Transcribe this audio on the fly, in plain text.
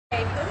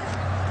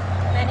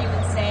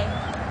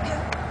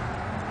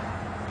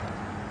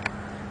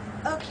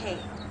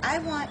I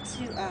want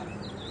to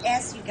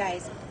ask you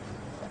guys,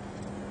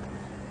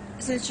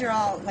 since you're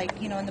all,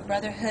 like, you know, in the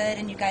brotherhood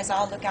and you guys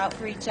all look out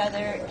for each other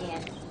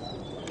and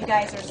you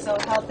guys are so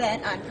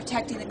hell-bent on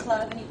protecting the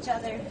club and each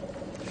other,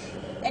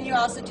 and you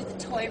also do the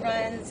toy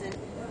runs and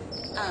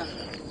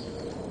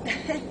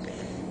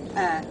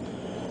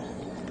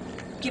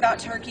give out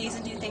turkeys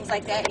and do things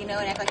like that, you know,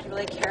 and act like you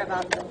really care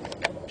about the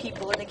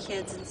people and the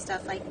kids and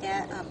stuff like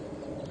that.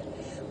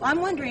 Well, I'm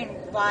wondering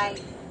why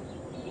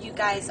you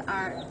guys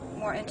aren't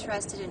more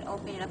interested in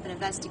opening up an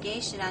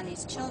investigation on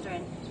these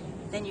children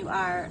than you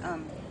are,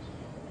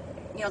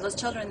 you know, those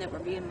children that were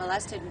being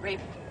molested and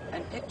raped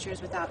in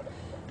pictures without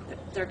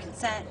their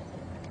consent.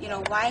 You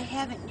know, why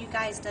haven't you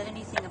guys done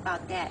anything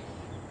about that?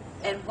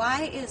 And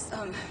why is,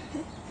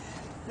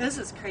 this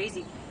is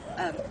crazy,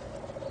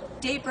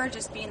 Dave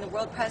Burgess being the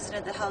world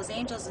president of the Hells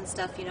Angels and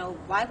stuff, you know,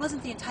 why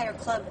wasn't the entire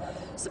club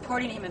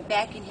supporting him and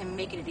backing him and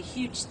making it a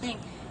huge thing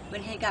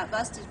when he got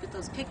busted with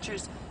those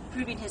pictures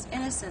proving his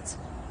innocence?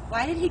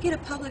 Why did he get a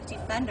public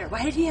defender?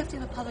 Why did he have to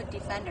have a public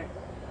defender?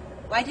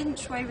 Why didn't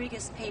Troy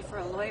Regas pay for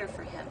a lawyer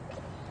for him,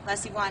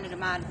 unless he wanted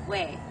him out of the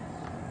way?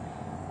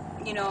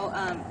 You know,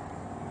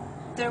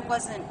 there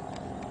wasn't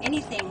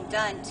anything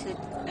done to,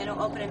 you know,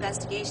 open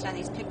investigation on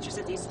these pictures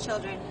of these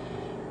children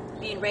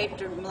being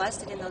raped or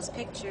molested in those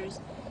pictures,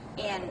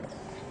 and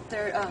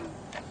there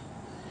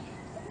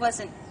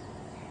wasn't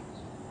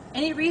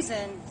any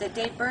reason that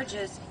Dave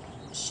Burgess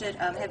should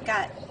have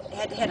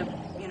had a,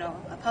 you know,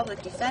 a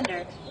public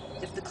defender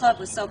if the club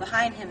was so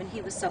behind him and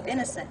he was so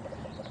innocent.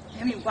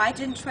 I mean, why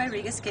didn't Troy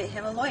Regas get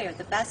him a lawyer,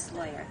 the best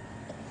lawyer?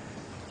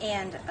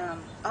 And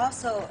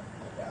also,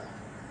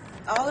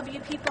 all of you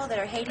people that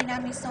are hating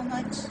on me so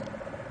much,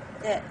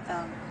 that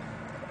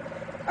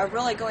are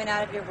really going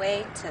out of your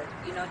way to,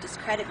 you know,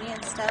 discredit me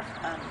and stuff,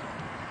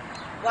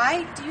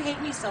 why do you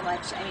hate me so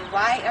much? I mean,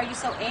 why are you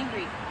so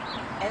angry?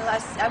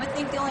 Unless, I would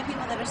think the only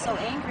people that are so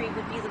angry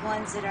would be the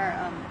ones that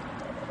are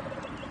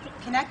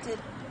connected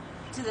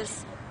to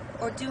this,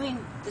 or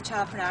doing the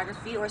child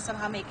pornography, or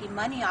somehow making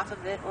money off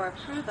of it, or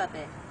approve of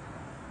it.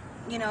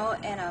 You know,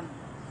 and,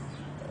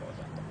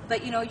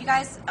 but, you know, you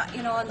guys,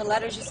 you know, in the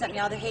letters you sent me,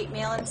 all the hate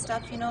mail and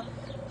stuff, you know,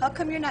 how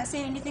come you're not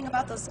saying anything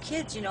about those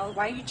kids, you know?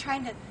 Why are you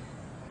trying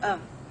to,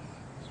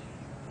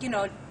 you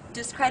know,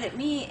 discredit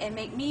me and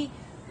make me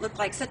look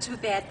like such a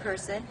bad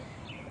person?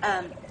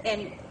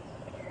 And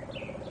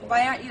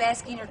why aren't you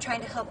asking or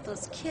trying to help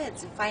those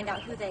kids and find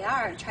out who they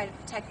are and try to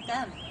protect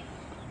them?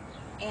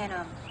 And,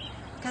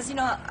 because, you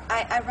know,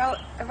 I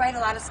write a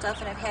lot of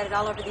stuff, and I've had it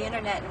all over the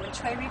internet, and when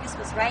Troy Regas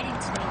was writing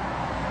to me,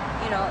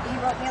 you know, he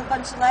wrote me a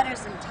bunch of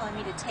letters and telling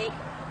me to take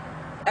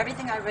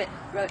everything I wrote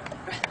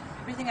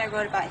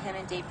about him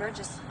and Dave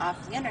Burgess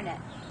off the internet,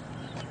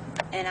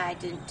 and I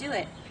didn't do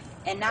it.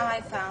 And now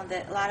I found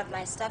that a lot of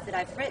my stuff that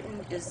I've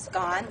written is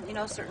gone, you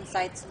know, certain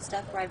sites and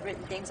stuff where I've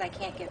written things I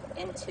can't get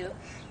into,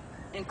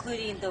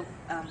 including the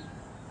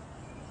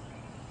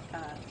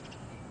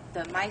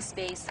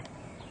MySpace,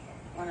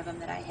 one of them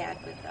that I had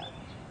with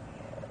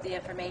the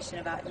information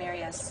about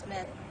Mary S.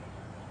 Smith.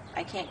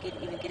 I can't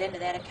even get into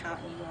that account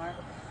anymore.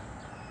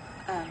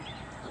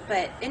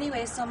 But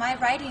anyway, so my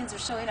writings are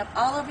showing up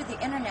all over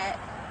the internet,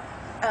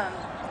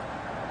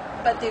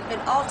 but they've been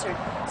altered.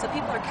 So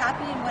people are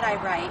copying what I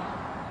write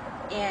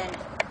and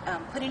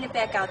putting it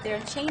back out there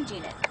and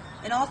changing it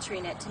and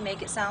altering it to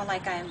make it sound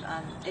like I'm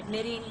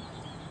admitting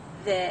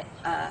that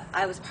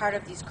I was part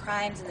of these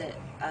crimes and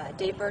that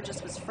Dave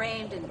Burgess was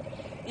framed. And,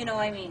 you know,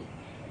 I mean,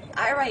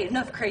 I write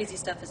enough crazy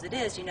stuff as it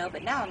is, you know,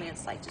 but now, I mean,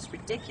 it's like just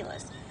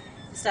ridiculous,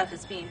 the stuff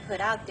that's being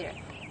put out there.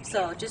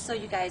 So just so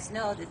you guys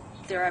know that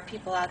there are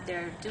people out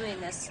there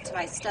doing this to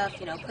my stuff,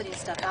 you know, putting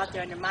stuff out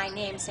there under my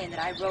name, saying that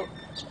I wrote,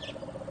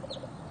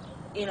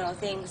 you know,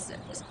 things,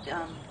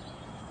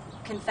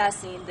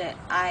 confessing that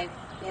I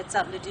had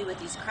something to do with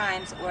these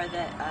crimes, or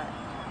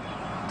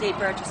that Dave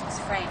Burgess was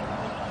framed.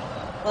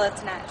 Well,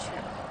 it's not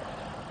true.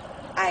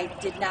 I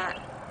did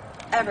not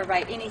ever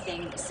write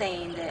anything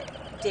saying that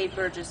Dave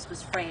Burgess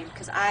was framed,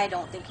 because I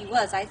don't think he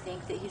was. I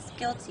think that he's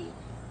guilty.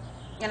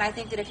 And I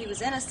think that if he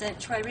was innocent,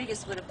 Troy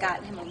Regas would have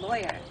gotten him a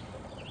lawyer.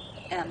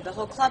 The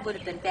whole club would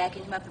have been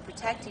backing him up and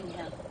protecting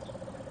him.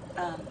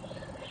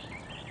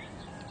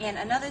 And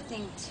another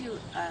thing, too,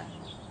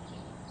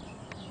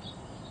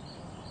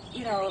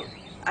 you know,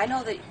 I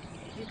know that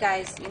you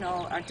guys, you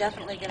know, are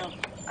definitely going to,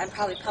 I'm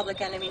probably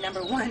public enemy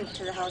 #1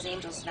 to the Hells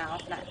Angels now,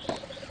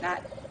 if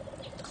not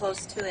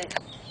close to it.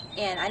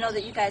 And I know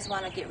that you guys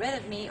want to get rid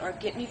of me, or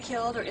get me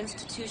killed, or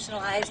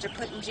institutionalized, or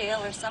put in jail,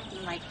 or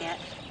something like that.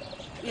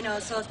 You know,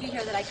 so if you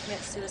hear that I commit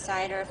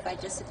suicide, or if I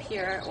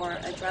disappear, or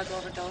a drug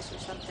overdose or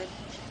something,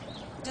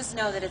 just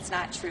know that it's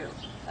not true,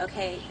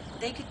 okay?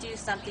 They could do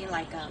something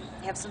like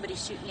have somebody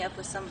shoot me up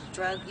with some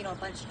drug, you know, a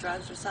bunch of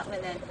drugs or something,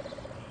 and then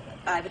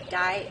I would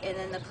die, and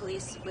then the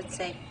police would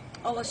say,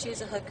 oh, well, she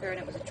was a hooker and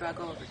it was a drug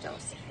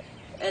overdose.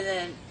 And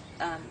then,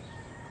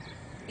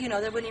 you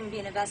know, there wouldn't even be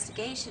an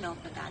investigation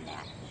opened on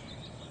that.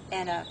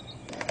 And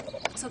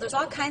so there's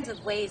all kinds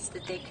of ways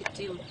that they could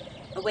do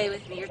away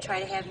with me, or try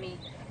to have me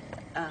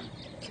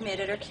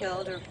committed or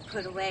killed or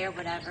put away or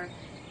whatever.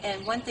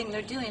 And one thing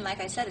they're doing,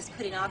 like I said, is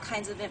putting all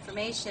kinds of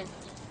information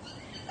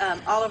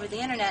all over the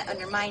internet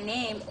under my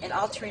name and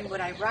altering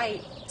what I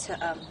write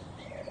to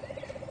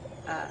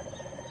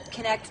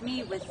connect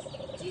me with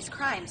these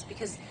crimes,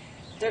 because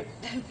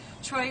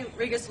Troy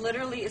Regas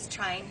literally is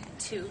trying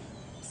to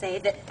say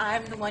that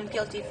I'm the one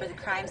guilty for the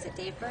crimes that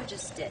Dave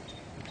Burgess did.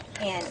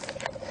 And,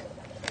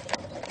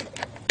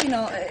 you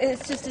know,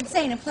 it's just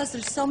insane. And plus,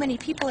 there's so many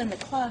people in the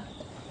club,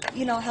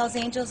 you know, Hell's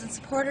Angels and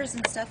supporters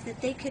and stuff, that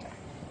they could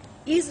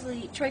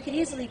easily, Troy could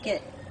easily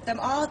get them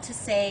all to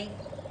say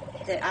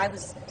that I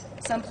was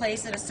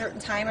someplace at a certain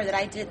time, or that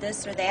I did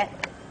this or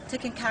that, to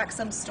concoct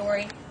some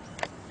story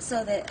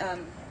so that,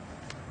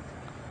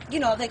 you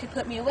know, they could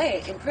put me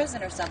away in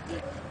prison or something.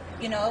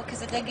 You know,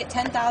 because if they get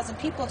 10,000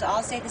 people to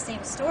all say the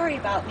same story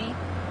about me,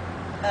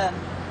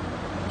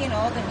 you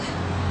know,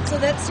 then, so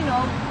that's, you know,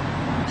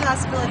 a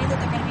possibility that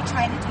they're going to be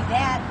trying to do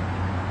that.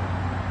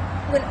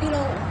 When, you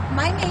know,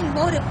 my main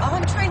motive, all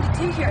I'm trying to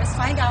do here is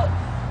find out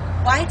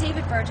why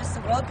David Burgess,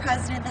 the world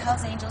president of the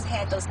Hells Angels,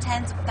 had those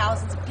tens of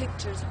thousands of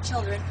pictures of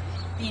children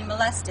being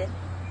molested,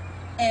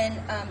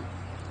 and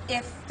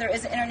if there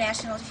is an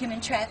international human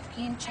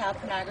trafficking, child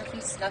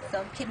pornography, snuff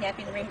film,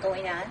 kidnapping ring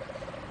going on,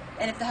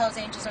 and if the Hells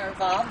Angels are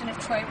involved, and if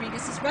Troy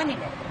Regas is running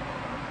it.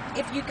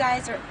 If you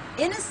guys are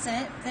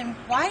innocent, then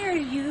why are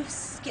you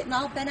getting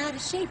all bent out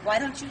of shape? Why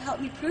don't you help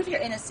me prove your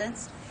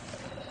innocence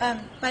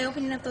by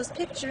opening up those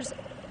pictures,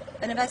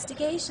 an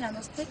investigation on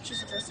those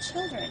pictures of those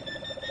children?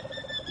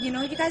 You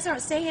know, you guys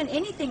aren't saying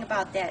anything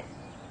about that.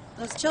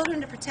 Those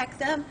children, to protect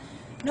them,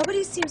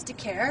 nobody seems to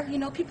care. You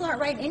know, people aren't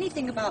writing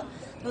anything about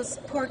those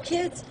poor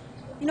kids.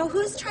 You know,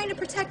 who's trying to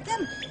protect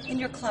them in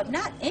your club?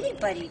 Not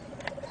anybody.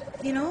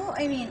 You know,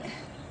 I mean,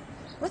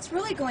 what's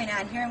really going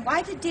on here? And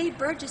why did Dave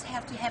Burgess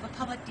have to have a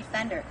public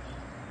defender?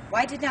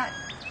 Why did not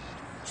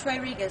Troy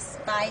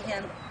Regas buy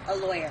him a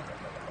lawyer,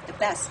 the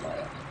best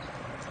lawyer?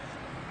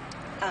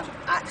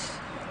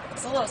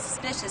 It's a little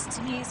suspicious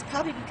to me. It's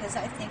probably because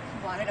I think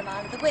he wanted him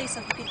out of the way so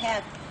he could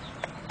have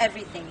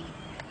everything,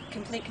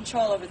 complete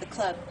control over the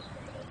club.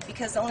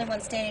 Because the only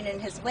one standing in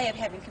his way of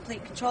having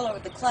complete control over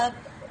the club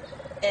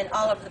and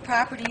all of the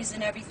properties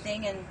and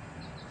everything, and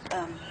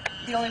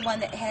the only one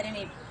that had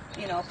any,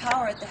 you know,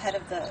 power at the head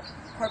of the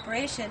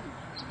corporation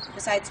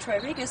besides Troy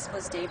Regas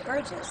was Dave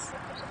Burgess.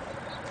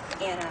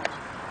 And,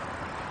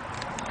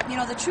 you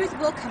know, the truth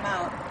will come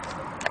out.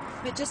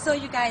 But just so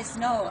you guys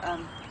know,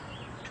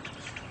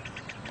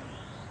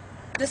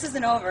 this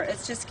isn't over.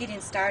 It's just getting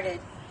started.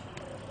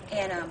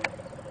 And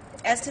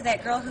as to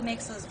that girl who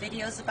makes those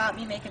videos about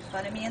me making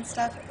fun of me and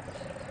stuff,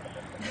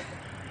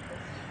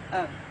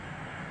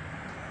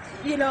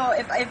 you know,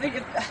 if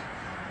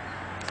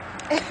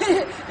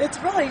it's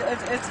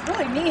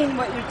really mean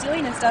what you're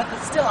doing and stuff,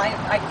 but still,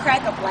 I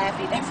crack up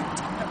laughing every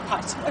time I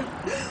watch it.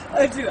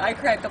 I do. I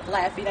crack up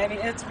laughing. I mean,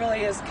 it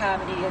really is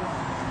comedy, and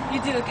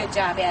you do a good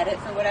job at it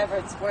for whatever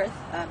it's worth.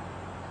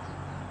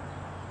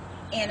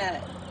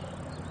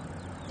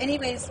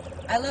 Anyways,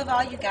 I love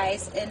all you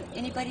guys, and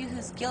anybody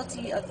who's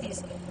guilty of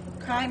these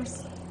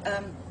crimes,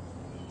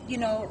 you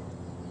know,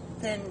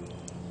 then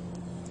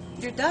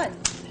you're done.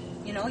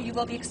 You know, you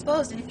will be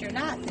exposed, and if you're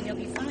not, then you'll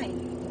be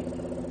fine.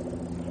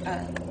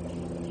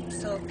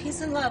 So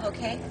peace and love,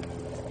 okay?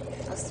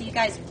 I'll see you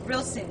guys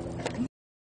real soon.